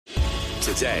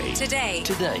Today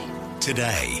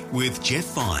with Jeff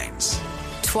Vines.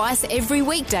 Twice every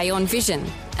weekday on Vision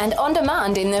and on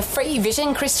demand in the free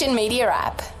Vision Christian Media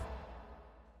app.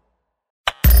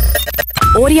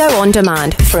 Audio on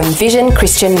demand from Vision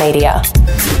Christian Media.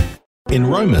 In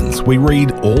Romans, we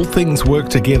read, all things work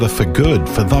together for good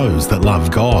for those that love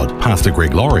God. Pastor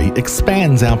Greg Laurie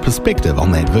expands our perspective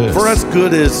on that verse. For us,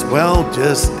 good is,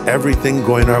 just everything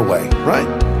going our way,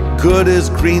 right? Good is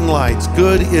green lights.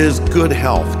 Good is good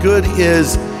health. Good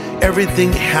is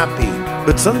everything happy.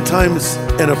 But sometimes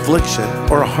an affliction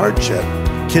or a hardship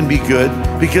can be good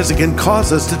because it can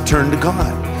cause us to turn to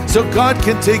God. So God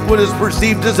can take what is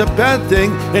perceived as a bad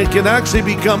thing and can actually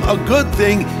become a good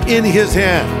thing in His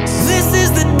hands. This is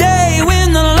the day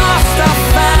when the lost are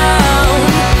found.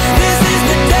 This is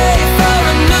the day for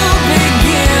a new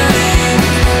beginning.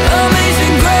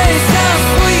 Amazing grace, how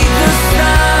sweet the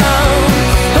sound.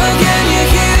 Again you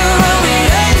hear all the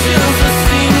angels are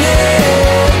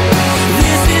singing.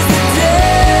 This is the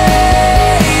day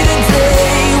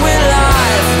when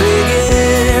life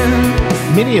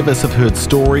begins. Many of us have heard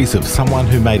stories of someone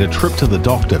who made a trip to the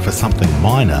doctor for something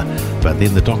minor, but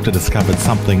then the doctor discovered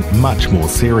something much more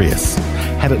serious.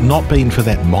 Had it not been for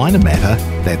that minor matter,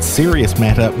 that serious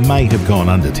matter may have gone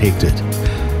undetected.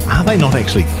 Are they not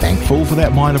actually thankful for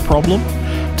that minor problem?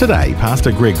 Today,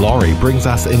 Pastor Greg Laurie brings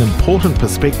us an important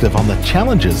perspective on the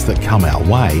challenges that come our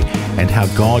way and how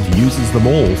God uses them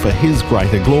all for His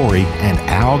greater glory and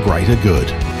our greater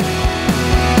good.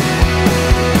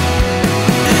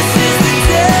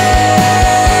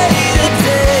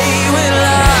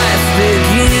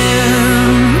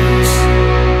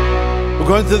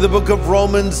 Going through the book of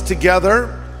Romans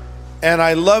together, and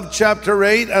I love chapter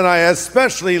 8, and I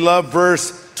especially love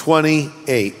verse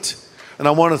 28. And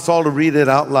I want us all to read it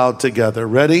out loud together.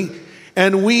 Ready?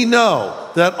 And we know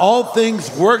that all things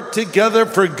work together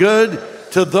for good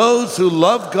to those who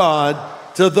love God,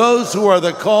 to those who are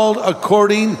the called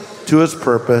according to His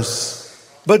purpose.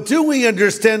 But do we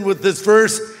understand what this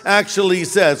verse actually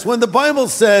says? When the Bible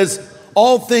says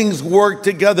all things work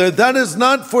together, that is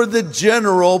not for the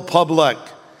general public.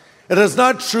 It is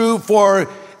not true for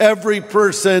every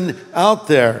person out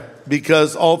there,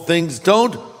 because all things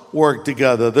don't work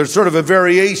together. There's sort of a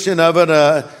variation of it.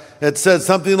 It says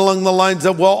something along the lines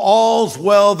of, well, all's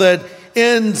well that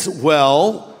ends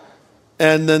well.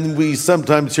 And then we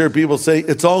sometimes hear people say,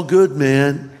 it's all good,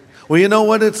 man. Well, you know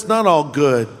what? It's not all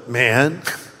good, man.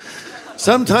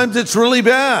 Sometimes it's really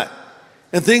bad,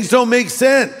 and things don't make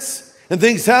sense. And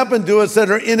things happen to us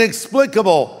that are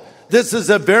inexplicable. This is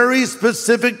a very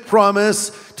specific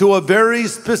promise to a very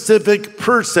specific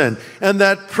person. And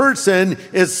that person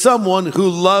is someone who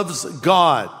loves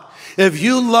God. If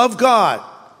you love God,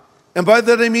 and by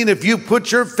that I mean if you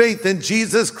put your faith in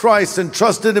Jesus Christ and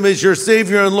trusted Him as your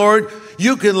Savior and Lord,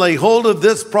 you can lay hold of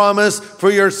this promise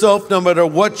for yourself no matter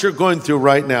what you're going through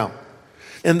right now.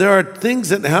 And there are things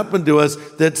that happen to us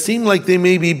that seem like they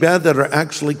may be bad that are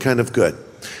actually kind of good.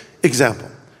 Example,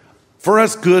 for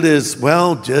us, good is,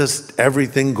 just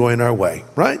everything going our way,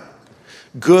 right?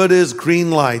 Good is green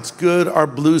lights. Good are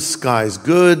blue skies.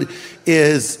 Good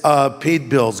is paid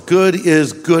bills. Good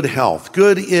is good health.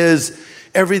 Good is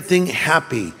everything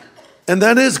happy. And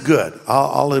that is good.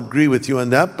 I'll agree with you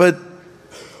on that.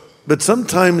 But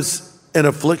sometimes an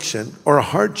affliction or a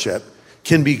hardship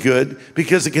can be good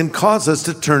because it can cause us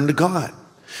to turn to God.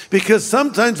 Because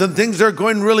sometimes when things are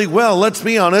going really well, let's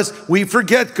be honest, we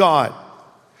forget God.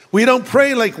 We don't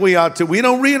pray like we ought to. We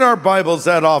don't read our Bibles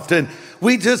that often.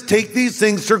 We just take these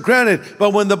things for granted.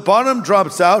 But when the bottom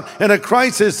drops out and a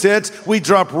crisis hits, we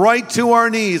drop right to our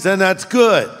knees, and that's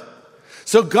good.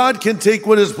 So God can take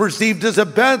what is perceived as a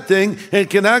bad thing and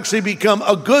can actually become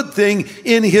a good thing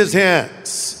in His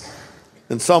hands.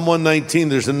 In Psalm 119,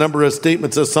 there's a number of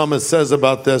statements the psalmist says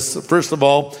about this. First of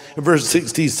all, in verse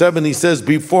 67, he says,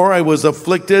 before I was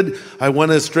afflicted, I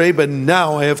went astray, but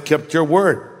now I have kept your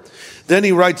word. Then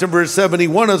he writes in verse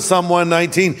 71 of Psalm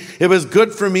 119, it was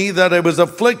good for me that I was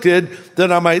afflicted,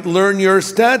 that I might learn your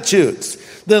statutes.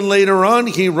 Then later on,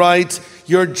 he writes,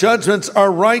 your judgments are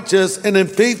righteous, and in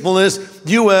faithfulness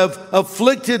you have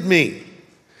afflicted me.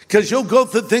 Because you'll go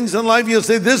through things in life, you'll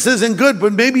say, this isn't good,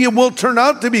 but maybe it will turn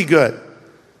out to be good.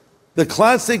 The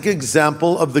classic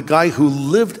example of the guy who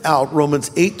lived out Romans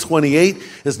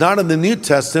 8:28 is not in the New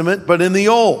Testament, but in the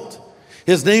Old.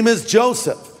 His name is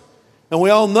Joseph. And we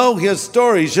all know his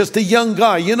story. He's just a young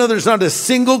guy. You know, there's not a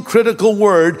single critical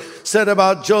word said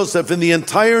about Joseph in the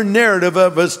entire narrative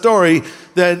of a story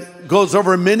that goes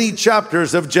over many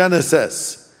chapters of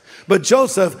Genesis. But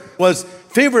Joseph was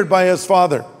favored by his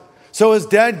father. So his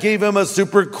dad gave him a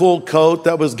super cool coat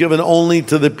that was given only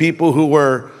to the people who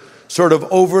were sort of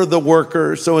over the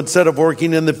worker. So instead of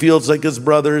working in the fields like his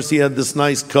brothers, he had this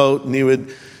nice coat and he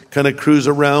would kind of cruise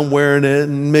around wearing it.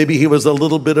 And maybe he was a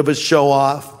little bit of a show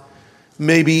off.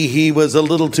 Maybe he was a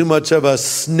little too much of a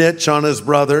snitch on his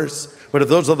brothers. But if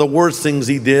those are the worst things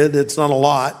he did, it's not a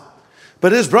lot.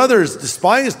 But his brothers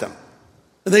despised him.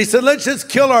 And they said, let's just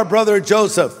kill our brother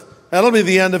Joseph. That'll be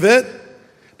the end of it.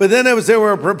 But then as they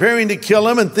were preparing to kill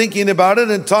him and thinking about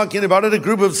it and talking about it, a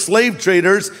group of slave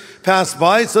traders passed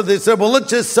by. So they said, well,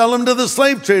 let's just sell him to the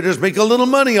slave traders, make a little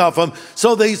money off him.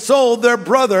 So they sold their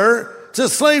brother to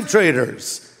slave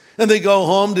traders. And they go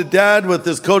home to dad with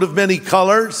this coat of many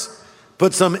colors,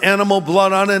 put some animal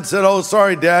blood on it and said, oh,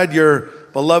 sorry, Dad, your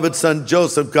beloved son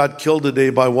Joseph got killed today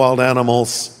by wild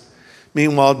animals.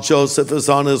 Meanwhile, Joseph is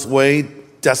on his way,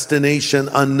 destination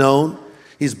unknown.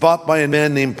 He's bought by a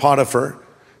man named Potiphar,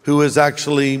 who is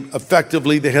actually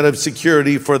effectively the head of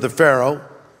security for the Pharaoh.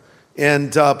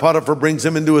 And Potiphar brings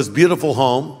him into his beautiful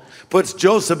home, puts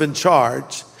Joseph in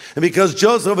charge. And because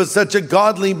Joseph is such a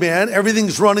godly man,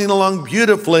 everything's running along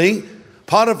beautifully.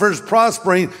 Potiphar's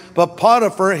prospering, but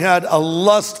Potiphar had a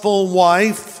lustful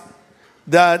wife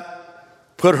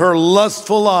that put her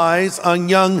lustful eyes on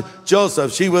young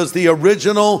Joseph. She was the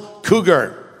original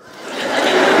cougar.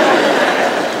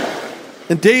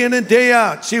 And day in and day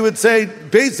out, she would say,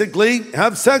 basically,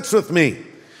 have sex with me.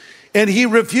 And he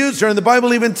refused her. And the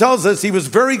Bible even tells us he was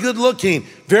very good looking,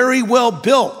 very well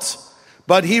built.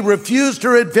 But he refused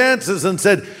her advances and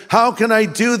said, how can I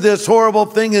do this horrible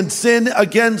thing and sin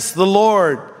against the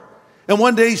Lord? And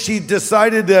one day she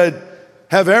decided to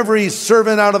have every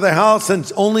servant out of the house, and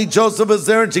only Joseph was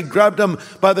there. And she grabbed him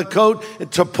by the coat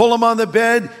to pull him on the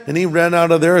bed. And he ran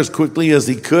out of there as quickly as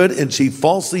he could. And she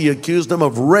falsely accused him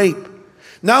of rape.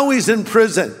 Now he's in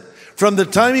prison. From the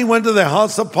time he went to the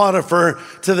house of Potiphar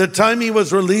to the time he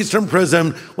was released from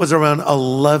prison was around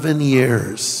 11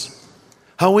 years.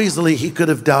 How easily he could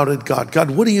have doubted God. God,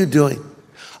 what are you doing?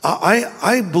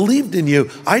 I believed in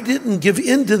you. I didn't give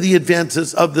in to the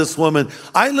advances of this woman.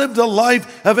 I lived a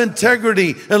life of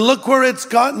integrity, and look where it's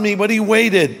gotten me. But he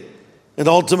waited. And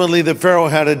ultimately the Pharaoh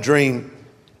had a dream.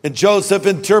 And Joseph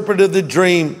interpreted the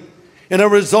dream. And it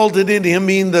resulted in him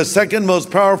being the second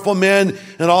most powerful man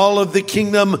in all of the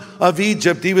kingdom of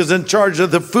Egypt. He was in charge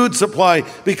of the food supply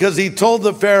because he told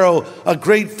the Pharaoh a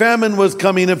great famine was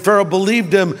coming, and Pharaoh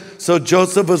believed him. So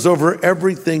Joseph was over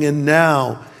everything, and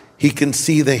now he can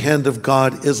see the hand of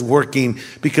God is working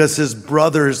because his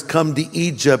brothers come to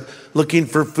Egypt looking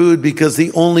for food because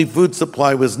the only food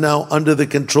supply was now under the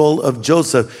control of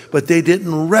Joseph. But they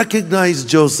didn't recognize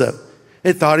Joseph.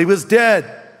 They thought he was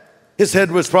dead. His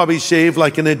head was probably shaved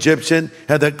like an Egyptian,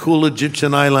 had that cool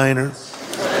Egyptian eyeliner,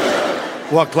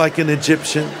 walked like an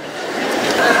Egyptian.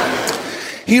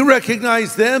 He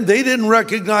recognized them. They didn't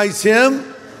recognize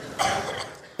him.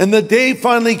 And the day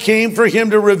finally came for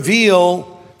him to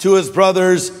reveal to his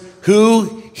brothers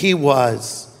who he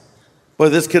was. Boy,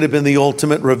 this could have been the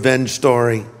ultimate revenge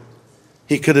story.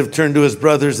 He could have turned to his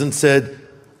brothers and said,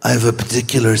 I have a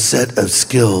particular set of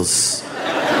skills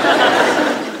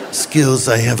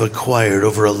I have acquired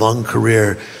over a long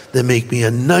career that make me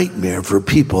a nightmare for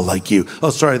people like you.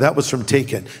 Oh, sorry, that was from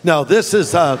Taken. Now, this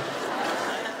is,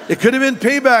 it could have been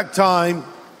payback time,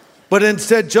 but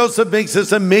instead Joseph makes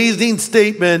this amazing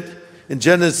statement in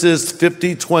Genesis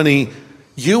 50:20.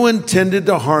 You intended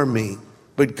to harm me,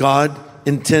 but God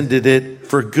intended it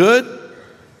for good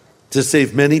to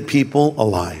save many people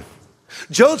alive.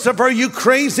 Joseph, are you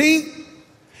crazy?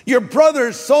 Your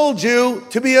brothers sold you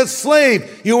to be a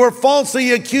slave. You were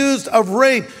falsely accused of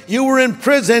rape. You were in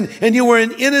prison and you were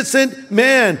an innocent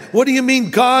man. What do you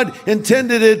mean God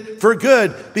intended it for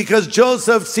good? Because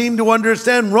Joseph seemed to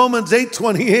understand Romans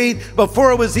 8:28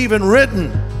 before it was even written,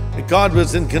 that God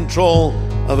was in control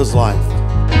of his life.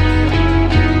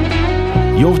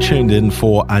 You've tuned in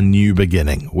for A New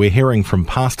Beginning. We're hearing from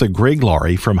Pastor Greg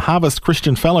Laurie from Harvest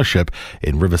Christian Fellowship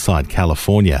in Riverside,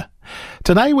 California.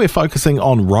 Today we're focusing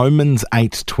on Romans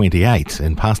 8:28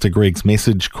 and Pastor Greg's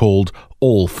message called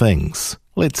All Things.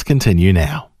 Let's continue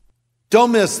now.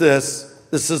 Don't miss this.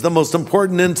 This is the most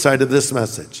important insight of this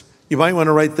message. You might want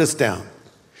to write this down.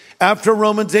 After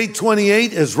Romans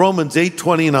 8:28 is Romans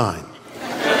 8:29.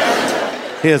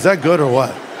 Hey, is that good or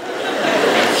what?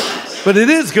 But it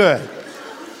is good.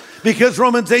 Because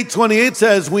Romans 8:28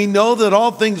 says, we know that all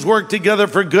things work together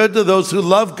for good to those who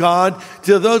love God,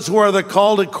 to those who are the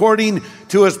called according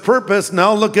to his purpose.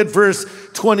 Now look at verse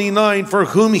 29. For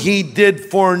whom he did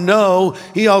foreknow,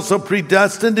 he also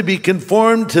predestined to be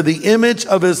conformed to the image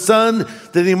of his Son,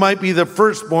 that he might be the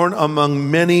firstborn among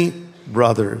many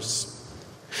brothers.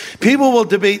 People will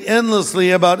debate endlessly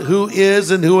about who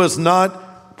is and who is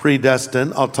not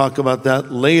predestined. I'll talk about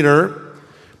that later.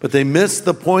 But they miss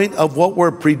the point of what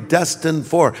we're predestined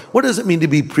for. What does it mean to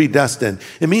be predestined?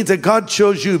 It means that God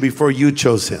chose you before you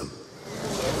chose him.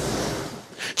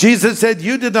 Jesus said,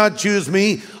 you did not choose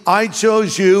me, I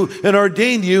chose you and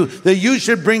ordained you that you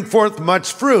should bring forth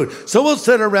much fruit. So we'll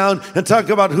sit around and talk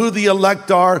about who the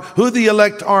elect are, who the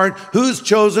elect aren't, who's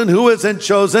chosen, who isn't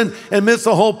chosen, and miss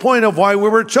the whole point of why we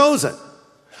were chosen.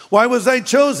 Why was I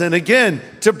chosen? Again,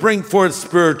 to bring forth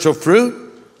spiritual fruit.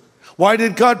 Why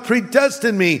did God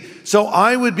predestine me? So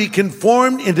I would be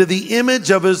conformed into the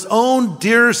image of his own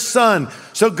dear son.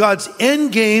 So God's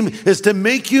end game is to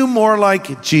make you more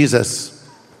like Jesus.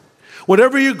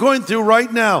 Whatever you're going through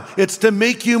right now, it's to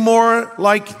make you more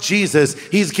like Jesus.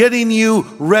 He's getting you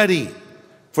ready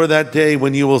for that day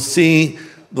when you will see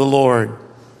the Lord.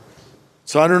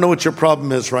 So I don't know what your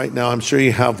problem is right now. I'm sure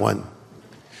you have one.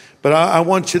 But I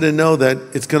want you to know that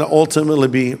it's going to ultimately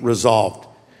be resolved.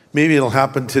 Maybe it'll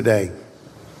happen today.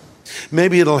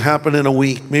 Maybe it'll happen in a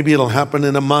week. Maybe it'll happen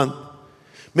in a month.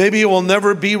 Maybe it will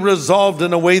never be resolved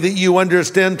in a way that you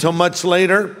understand till much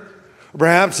later.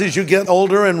 Perhaps as you get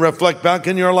older and reflect back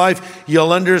in your life,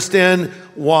 you'll understand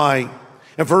why.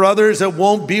 And for others, it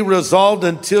won't be resolved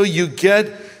until you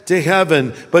get to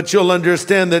heaven, but you'll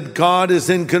understand that God is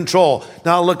in control.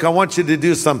 Now, look, I want you to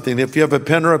do something. If you have a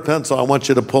pen or a pencil, I want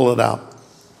you to pull it out.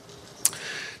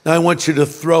 Now, I want you to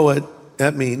throw it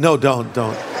at me. No, don't.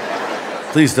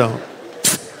 Please don't.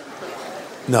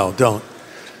 No, don't.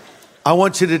 I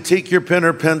want you to take your pen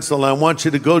or pencil. I want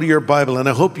you to go to your Bible, and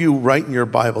I hope you write in your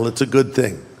Bible. It's a good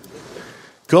thing.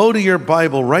 Go to your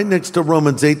Bible right next to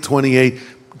Romans 8:28.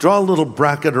 Draw a little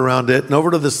bracket around it, and over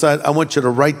to the side, I want you to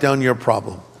write down your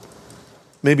problem.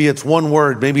 Maybe it's one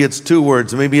word, maybe it's two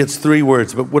words, maybe it's three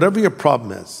words, but whatever your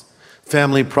problem is,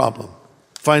 family problem,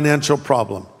 financial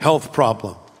problem, health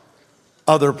problem,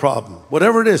 other problem,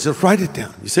 whatever it is, just write it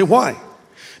down. You say, why?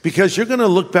 Because you're going to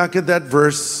look back at that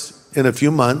verse in a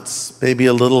few months, maybe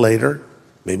a little later,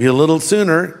 maybe a little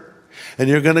sooner, and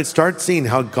you're going to start seeing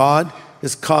how God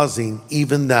is causing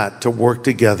even that to work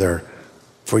together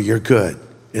for your good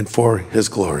and for his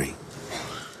glory.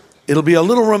 It'll be a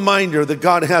little reminder that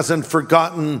God hasn't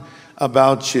forgotten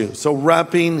about you. So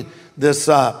wrapping this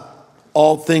up,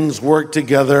 all things work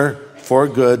together for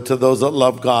good to those that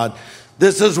love God.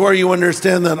 This is where you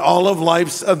understand that all of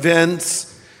life's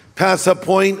events pass a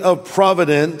point of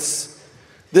providence.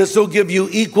 This will give you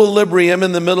equilibrium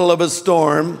in the middle of a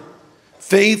storm,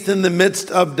 faith in the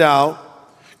midst of doubt,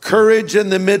 courage in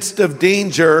the midst of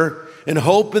danger, and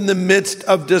hope in the midst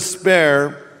of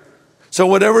despair. So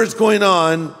whatever's going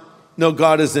on, know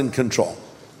God is in control.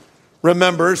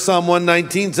 Remember, Psalm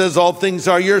 119 says, all things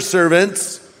are your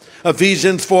servants.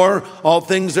 Ephesians 4, all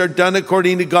things are done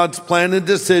according to God's plan and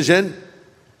decision.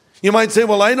 You might say,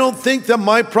 well, I don't think that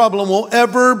my problem will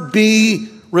ever be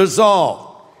resolved.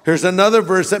 Here's another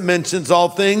verse that mentions all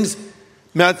things.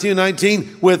 Matthew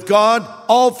 19, with God,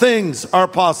 all things are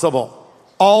possible.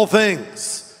 All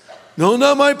things. No,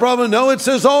 not my problem. No, it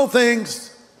says all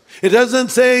things. It doesn't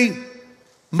say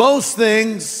most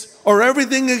things or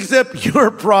everything except your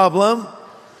problem.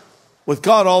 With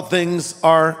God, all things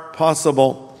are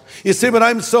possible. You say, but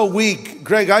I'm so weak.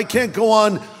 Greg, I can't go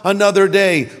on another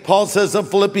day. Paul says in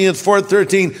Philippians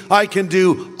 4:13, I can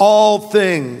do all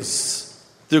things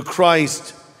through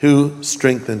Christ who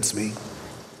strengthens me.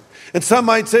 And some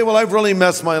might say, well, I've really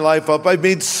messed my life up. I've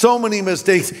made so many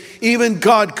mistakes. Even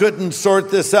God couldn't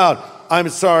sort this out. I'm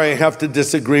sorry, I have to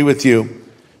disagree with you.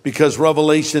 Because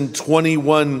Revelation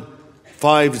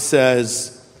 21:5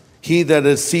 says, he that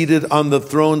is seated on the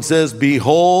throne says,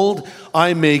 behold,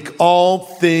 I make all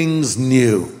things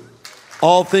new.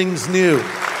 All things new.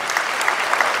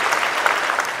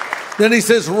 Then he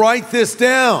says, write this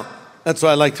down. That's why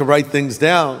I like to write things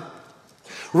down.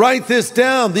 Write this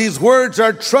down. These words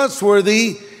are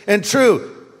trustworthy and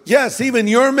true. Yes, even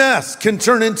your mess can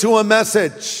turn into a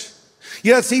message.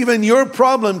 Yes, even your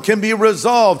problem can be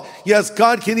resolved. Yes,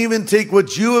 God can even take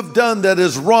what you have done that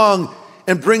is wrong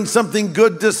and bring something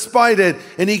good despite it,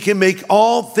 and he can make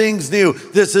all things new.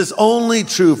 This is only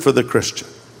true for the Christian.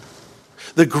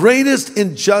 The greatest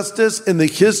injustice in the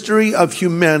history of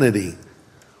humanity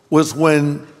was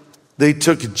when they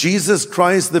took Jesus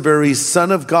Christ, the very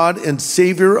Son of God and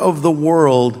Savior of the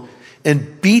world,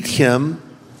 and beat him,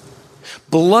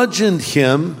 bludgeoned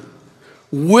him,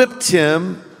 whipped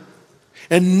him,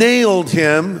 and nailed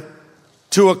him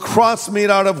to a cross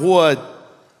made out of wood.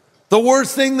 The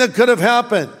worst thing that could have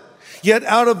happened. Yet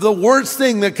out of the worst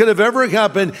thing that could have ever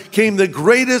happened came the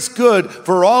greatest good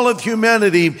for all of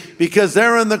humanity, because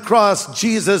there on the cross,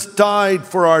 Jesus died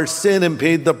for our sin and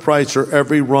paid the price for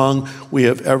every wrong we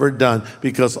have ever done,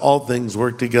 because all things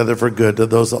work together for good to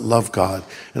those that love God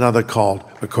and are called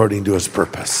according to his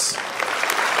purpose.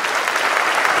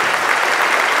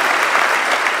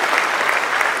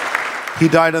 He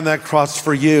died on that cross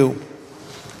for you.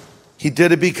 He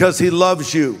did it because he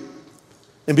loves you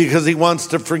and because he wants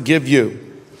to forgive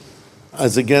you.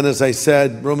 As I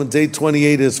said, Romans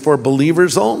 8:28 is for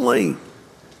believers only.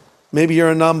 Maybe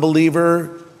you're a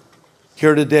non-believer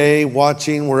here today,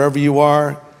 watching wherever you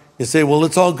are. You say, well,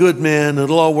 it's all good, man.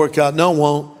 It'll all work out. No, it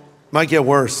won't. It might get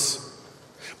worse.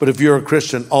 But if you're a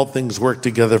Christian, all things work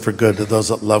together for good to those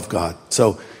that love God.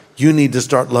 So you need to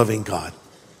start loving God.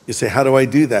 You say, how do I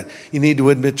do that? You need to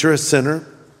admit you're a sinner.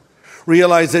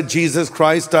 Realize that Jesus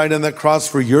Christ died on the cross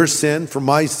for your sin, for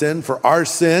my sin, for our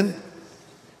sin.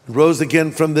 Rose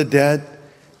again from the dead.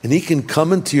 And he can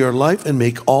come into your life and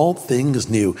make all things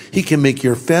new. He can make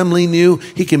your family new.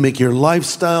 He can make your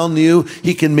lifestyle new.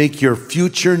 He can make your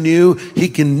future new. He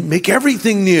can make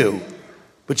everything new.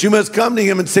 But you must come to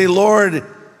him and say, Lord,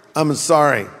 I'm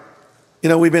sorry. You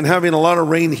know, we've been having a lot of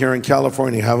rain here in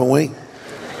California, haven't we?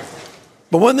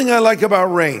 But one thing I like about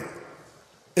rain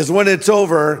is when it's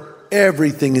over,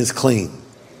 everything is clean.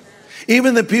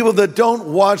 Even the people that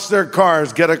don't wash their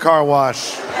cars get a car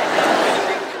wash.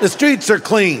 The streets are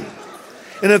clean.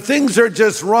 And if things are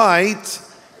just right,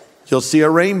 you'll see a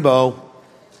rainbow.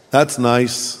 That's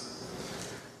nice.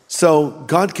 So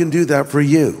God can do that for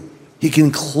you. He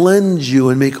can cleanse you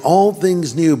and make all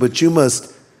things new, but you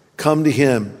must come to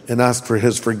him and ask for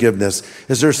his forgiveness.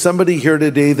 Is there somebody here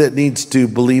today that needs to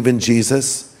believe in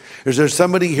Jesus? Is there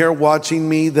somebody here watching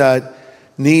me that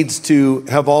needs to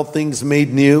have all things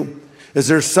made new? Is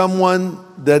there someone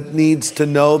that needs to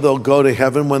know they'll go to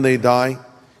heaven when they die?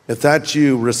 If that's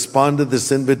you, respond to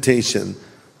this invitation.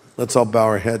 Let's all bow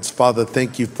our heads. Father,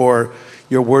 thank you for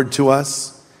your word to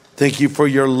us. Thank you for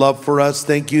your love for us.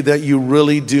 Thank you that you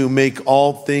really do make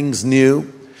all things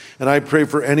new. And I pray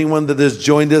for anyone that has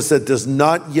joined us that does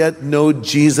not yet know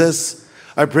Jesus.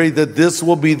 I pray that this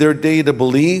will be their day to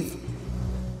believe.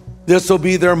 This will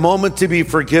be their moment to be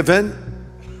forgiven.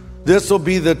 This will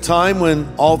be the time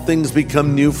when all things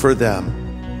become new for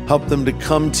them. Help them to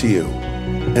come to you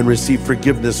and receive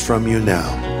forgiveness from you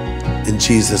now. In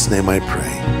Jesus' name I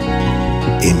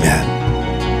pray. Amen.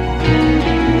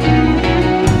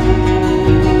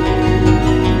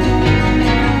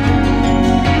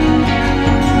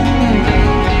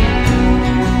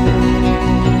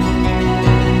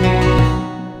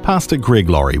 Pastor Greg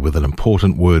Laurie with an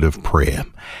important word of prayer.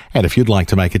 And if you'd like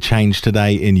to make a change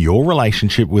today in your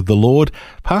relationship with the Lord,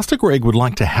 Pastor Greg would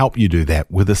like to help you do that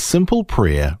with a simple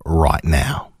prayer right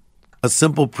now. A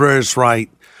simple prayer is right.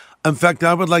 In fact,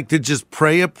 I would like to just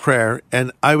pray a prayer,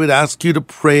 and I would ask you to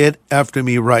pray it after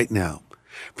me right now.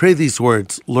 Pray these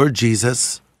words: Lord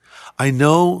Jesus, I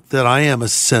know that I am a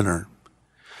sinner,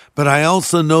 but I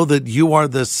also know that you are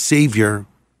the Savior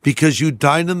because you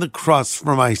died on the cross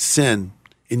for my sin.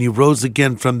 And you rose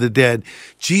again from the dead.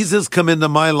 Jesus, come into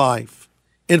my life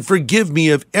and forgive me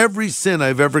of every sin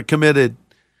I've ever committed.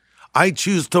 I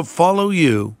choose to follow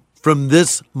you from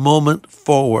this moment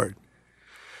forward.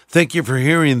 Thank you for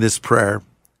hearing this prayer.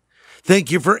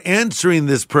 Thank you for answering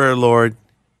this prayer, Lord.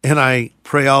 And I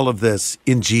pray all of this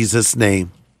in Jesus'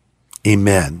 name.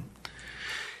 Amen.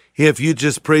 If you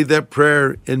just prayed that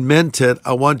prayer and meant it,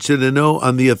 I want you to know,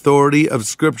 on the authority of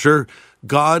Scripture,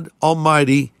 God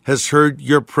Almighty has heard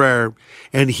your prayer,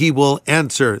 and he will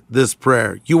answer this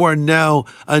prayer. You are now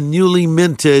a newly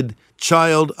minted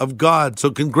child of God.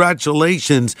 So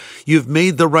congratulations, you've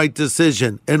made the right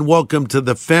decision, and welcome to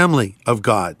the family of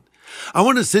God. I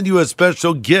want to send you a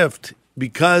special gift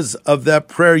because of that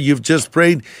prayer you've just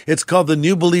prayed. It's called the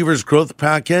New Believer's Growth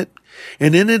Packet,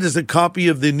 and in it is a copy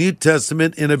of the New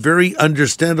Testament in a very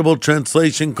understandable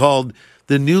translation called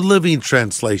the New Living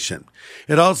Translation.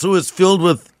 It also is filled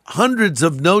with hundreds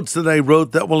of notes that I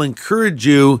wrote that will encourage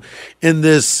you in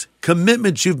this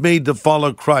commitment you've made to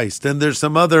follow Christ. And there's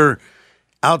some other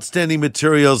outstanding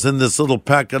materials in this little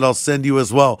packet I'll send you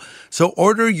as well. So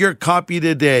order your copy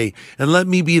today, and let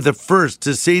me be the first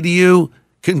to say to you,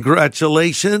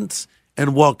 congratulations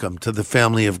and welcome to the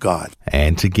family of God.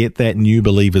 And to get that New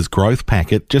Believer's Growth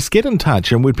Packet, just get in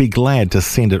touch and we'd be glad to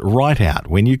send it right out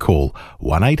when you call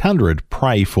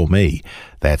 1-800-PRAY-FOR-ME.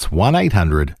 That's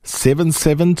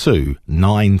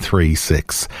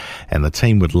 1-800-772-936. And the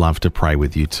team would love to pray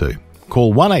with you too.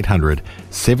 Call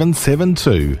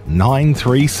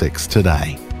 1-800-772-936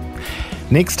 today.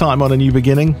 Next time on A New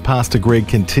Beginning, Pastor Greg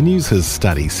continues his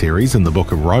study series in the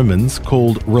book of Romans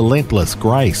called Relentless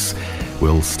Grace.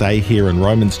 We'll stay here in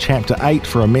Romans chapter 8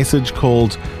 for a message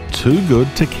called Too Good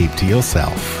to Keep to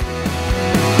Yourself.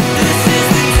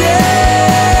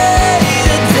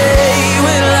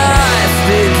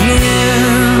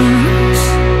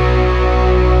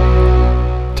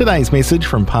 Today's message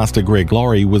from Pastor Greg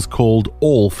Laurie was called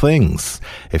All Things.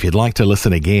 If you'd like to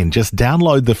listen again, just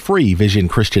download the free Vision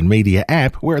Christian Media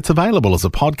app where it's available as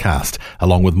a podcast,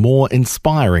 along with more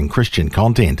inspiring Christian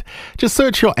content. Just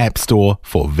search your app store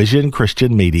for Vision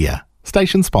Christian Media.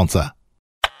 Station sponsor.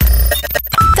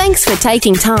 Thanks for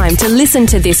taking time to listen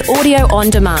to this audio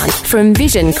on demand from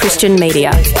Vision Christian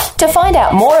Media. To find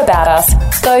out more about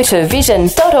us, go to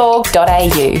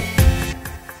vision.org.au.